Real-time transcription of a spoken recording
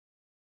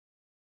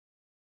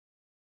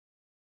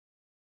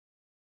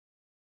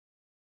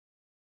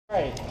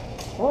Right.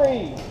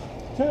 3,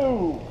 2,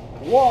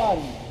 1,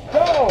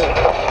 go!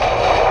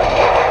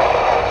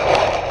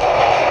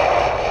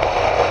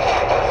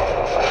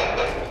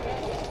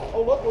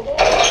 Oh, look, we're going.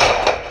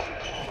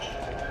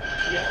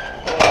 Yeah.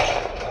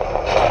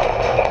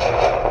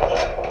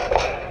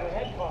 We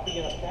had coffee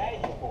in a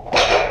bag before. We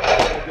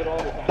get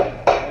all the time.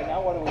 And now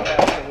what do we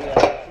have? So we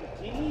have some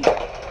tea.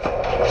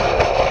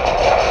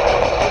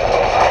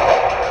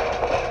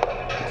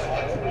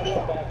 What are we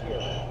doing back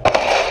here?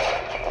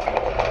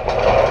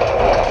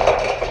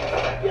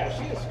 Yeah,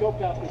 she has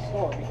scoped out this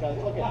store because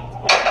look at it.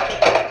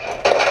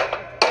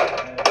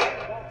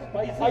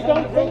 I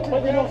don't think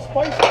we're going to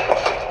spice it.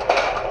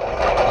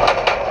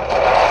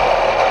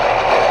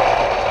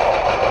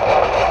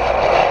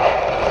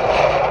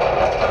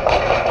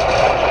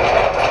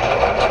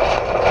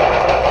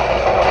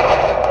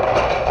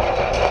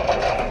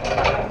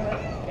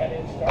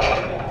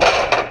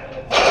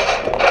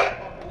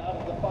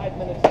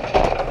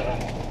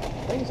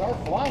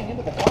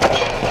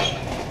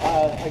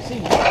 I see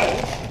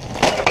mussels.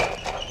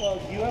 Well,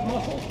 do you have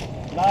mussels?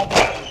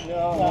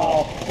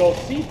 No. So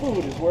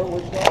seafood is where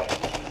we're starting.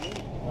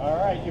 All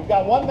right, you've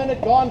got 1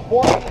 minute gone,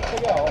 4 minutes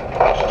to go.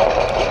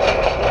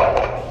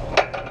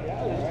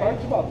 Yeah, it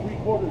starts about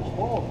 3/4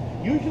 full.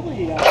 Usually,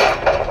 people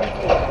take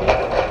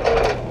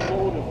a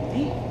load of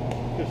meat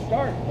to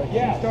start, but she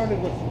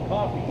started with some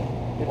coffee.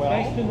 It's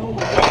nice to know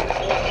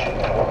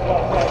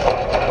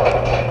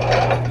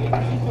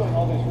she's doing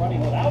all this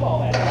running without all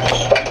that.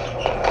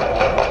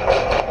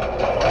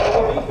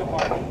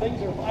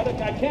 Things are,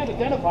 I can't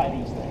identify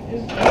these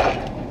things.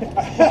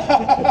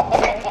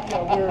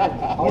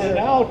 We're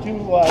now to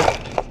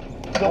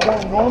the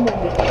more normal.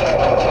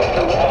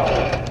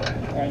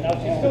 Right, now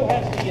she still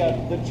has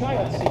the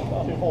child seat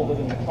unfolded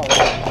in the car.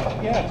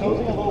 Yeah, it's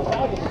losing a little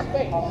valuable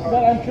space.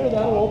 But I'm sure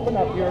that'll open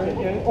up here,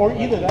 or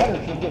either that or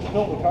she'll just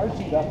fill the car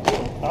seat up too.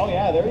 Oh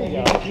yeah, there you go.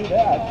 You can do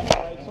that.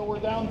 All right, so we're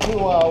down to,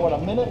 what, a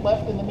minute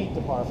left in the meat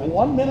department.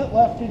 1 minute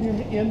left in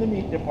the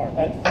meat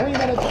department. And 3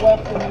 minutes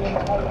left in the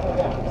entire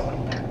event.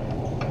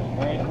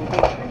 Right, we're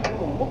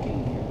doing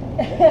looking here.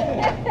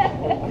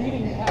 We're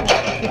reading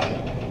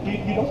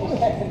you don't want to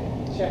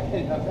check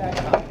in the back.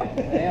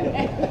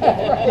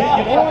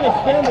 You don't want to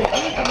spend a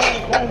huge amount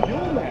of time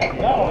doing that.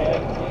 No,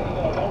 and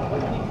don't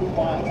put any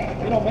coupons.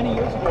 Many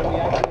years ago we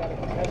actually had a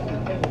contestant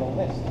pinned to the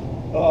list.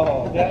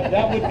 Oh,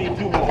 that would be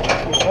too much.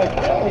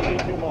 That would be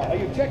too much. Are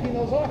you checking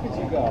those off as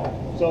you go?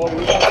 So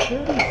we got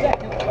 30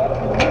 seconds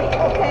left in the meeting.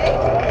 Okay.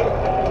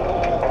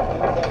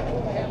 There's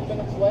 2.5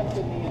 minutes left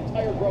in the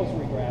entire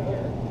grocery grab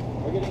here.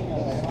 We're getting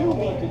stew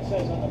meat, it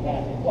says on the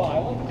back. Well, I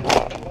like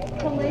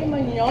filet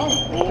mignon.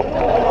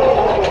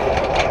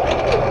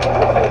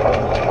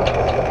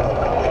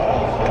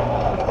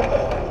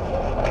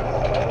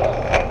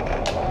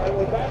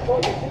 We're back for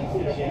the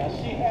seafood again.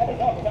 She had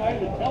enough time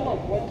to tell us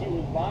what she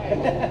was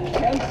buying.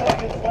 10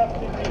 seconds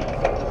left in meat.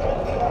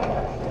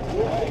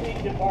 Where's the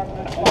meat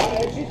department?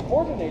 She's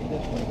coordinated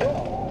this pretty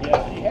well.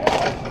 Yes, she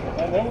has.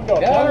 And then we go.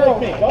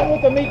 Done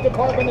with the meat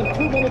department and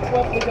 2 minutes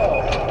left to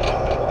go.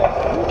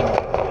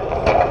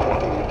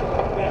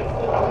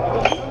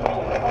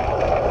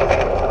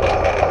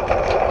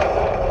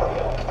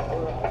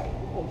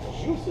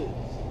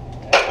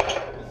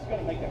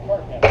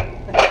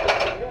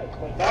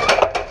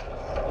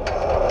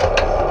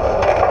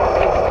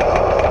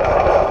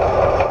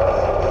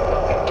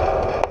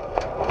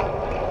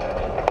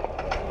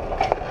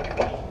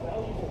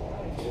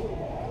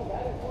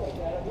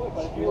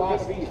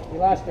 We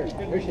lost her.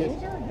 There she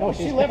is. No,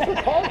 she left her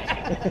cart.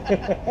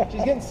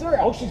 She's getting syrup.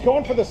 Oh, she's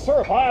going for the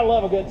syrup. I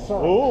love a good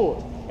syrup. Ooh.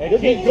 And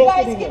she's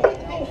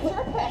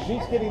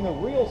getting the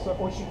real syrup.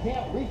 Well, she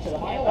can't reach it. She's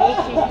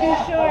too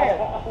short.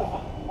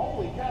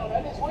 Holy cow,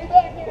 that is way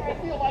back here. I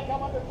feel like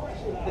I'm under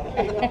pressure now.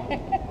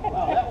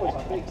 Wow, that was a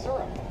big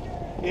syrup.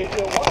 If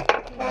you want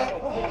to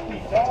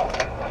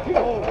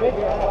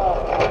bigger. A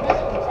minute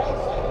and 10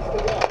 seconds to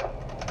go.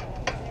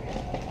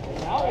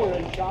 Now we're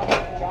in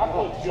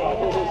chocolate jug.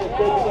 It is a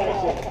big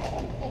section.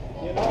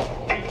 He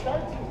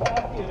starts in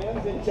coffee and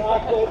ends in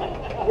chocolate.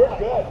 We're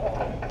good.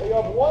 You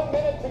have 1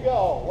 minute to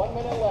go. 1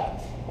 minute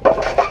left.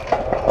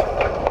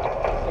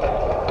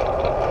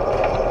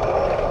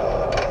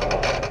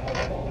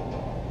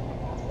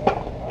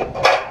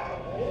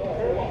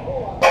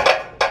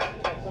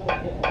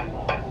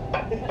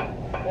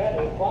 That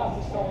boss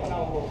is starting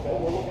out a little bit.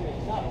 We're looking at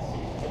nuts,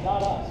 but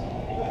not us.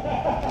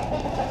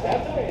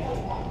 That's amazing.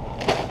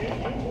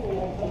 Usually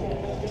when somebody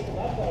just gets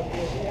nuts out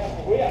here,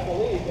 we have to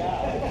leave,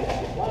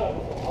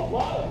 a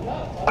lot of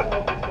nuts. I don't know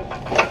if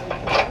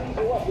it's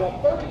what. You have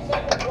 30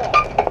 seconds left.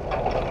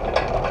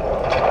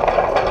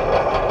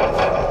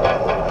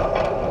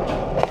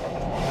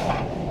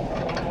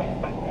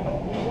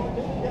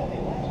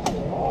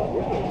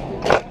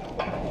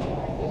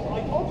 I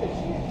told you,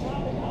 she's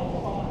chopping out the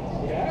box.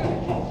 Yeah.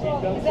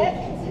 Is that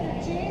considered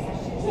cheese?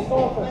 She's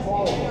going for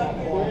quality.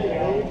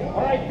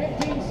 All right,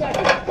 15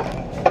 seconds.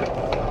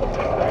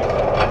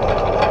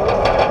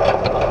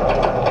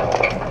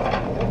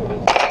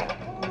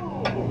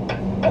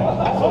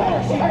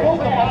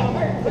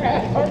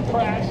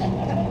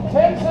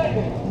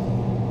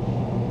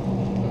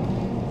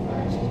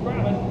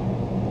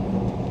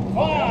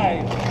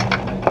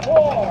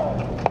 4,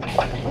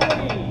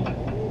 3,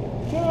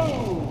 2,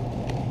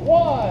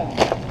 1.